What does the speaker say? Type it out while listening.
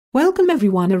Welcome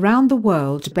everyone around the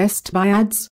world to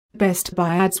Bestbuyads,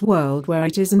 Bestbuyads world where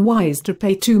it isn't wise to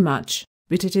pay too much,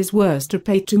 but it is worse to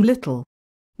pay too little.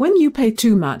 When you pay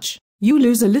too much, you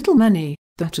lose a little money,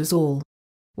 that is all.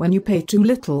 When you pay too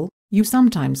little, you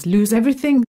sometimes lose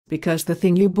everything, because the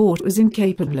thing you bought was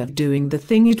incapable of doing the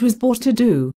thing it was bought to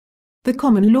do. The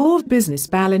common law of business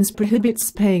balance prohibits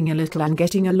paying a little and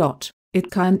getting a lot.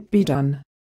 It can't be done.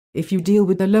 If you deal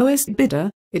with the lowest bidder,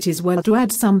 it is well to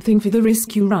add something for the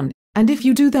risk you run, and if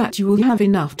you do that you will have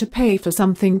enough to pay for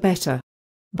something better.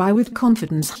 Buy with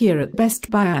confidence here at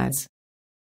Bestbuyads.